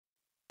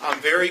I'm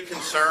very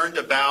concerned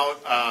about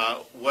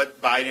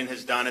what Biden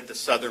has done at the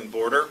southern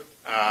border.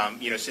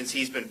 Since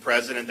he's been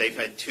president, they've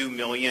had 2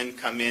 million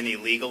come in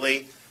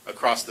illegally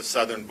across the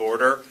southern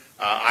border.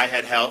 I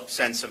had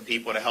sent some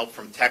people to help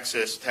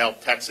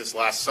Texas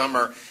last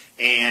summer,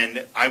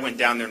 and I went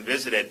down there and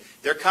visited.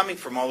 They're coming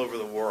from all over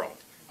the world.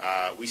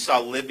 We saw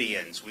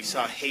Libyans, we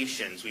saw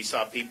Haitians, we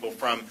saw people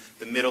from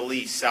the Middle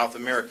East, South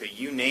America,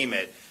 you name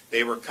it.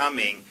 They were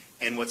coming,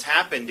 and what's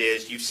happened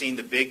is you've seen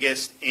the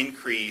biggest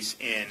increase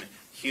in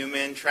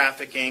human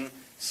trafficking,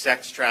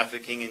 sex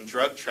trafficking, and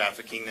drug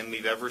trafficking than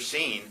we've ever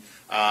seen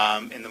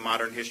in the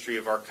modern history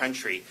of our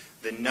country.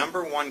 The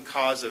number one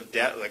cause of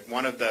death, like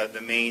one of the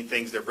main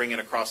things they're bringing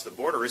across the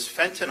border, is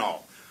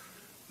fentanyl.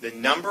 The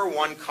number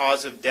one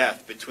cause of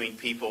death between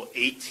people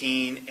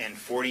 18 and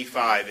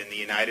 45 in the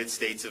United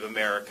States of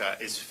America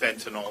is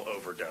fentanyl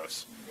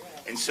overdose.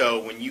 And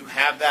so when you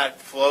have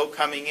that flow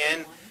coming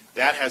in,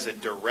 that has a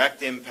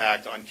direct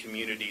impact on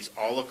communities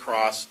all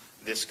across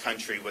this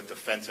country with the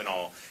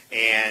fentanyl,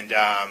 and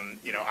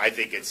I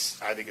think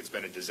it's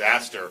been a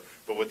disaster.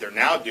 But what they're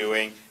now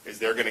doing is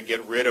they're going to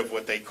get rid of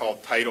what they call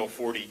Title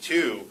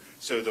 42.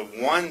 So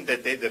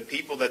the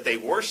people that they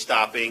were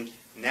stopping,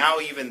 now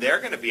even they're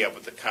going to be able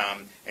to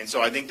come, and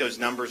so I think those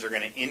numbers are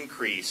going to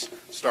increase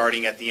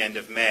starting at the end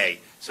of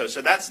May. So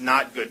that's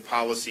not good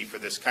policy for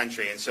this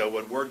country. And so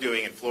what we're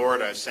doing in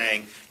Florida is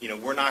saying,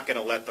 we're not going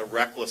to let the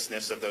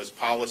recklessness of those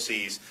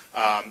policies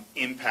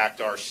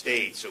impact our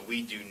state. So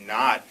we do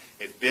not,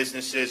 if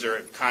businesses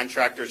or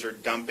contractors are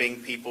dumping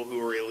people who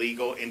are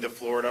illegal into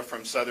Florida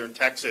from southern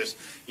Texas,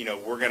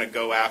 we're going to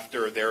go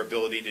after their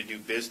ability to do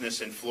business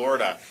in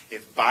Florida.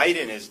 If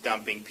Biden is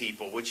dumping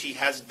people, which he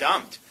has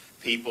dumped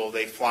people,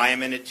 they fly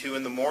them in at 2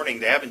 in the morning.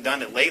 They haven't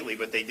done it lately,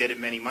 but they did it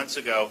many months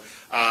ago.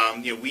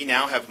 We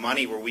now have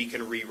money where we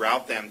can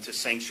reroute them to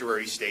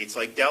sanctuary states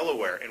like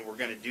Delaware, and we're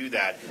going to do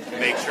that to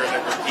make sure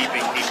that we're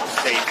keeping people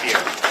safe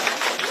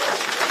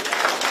here.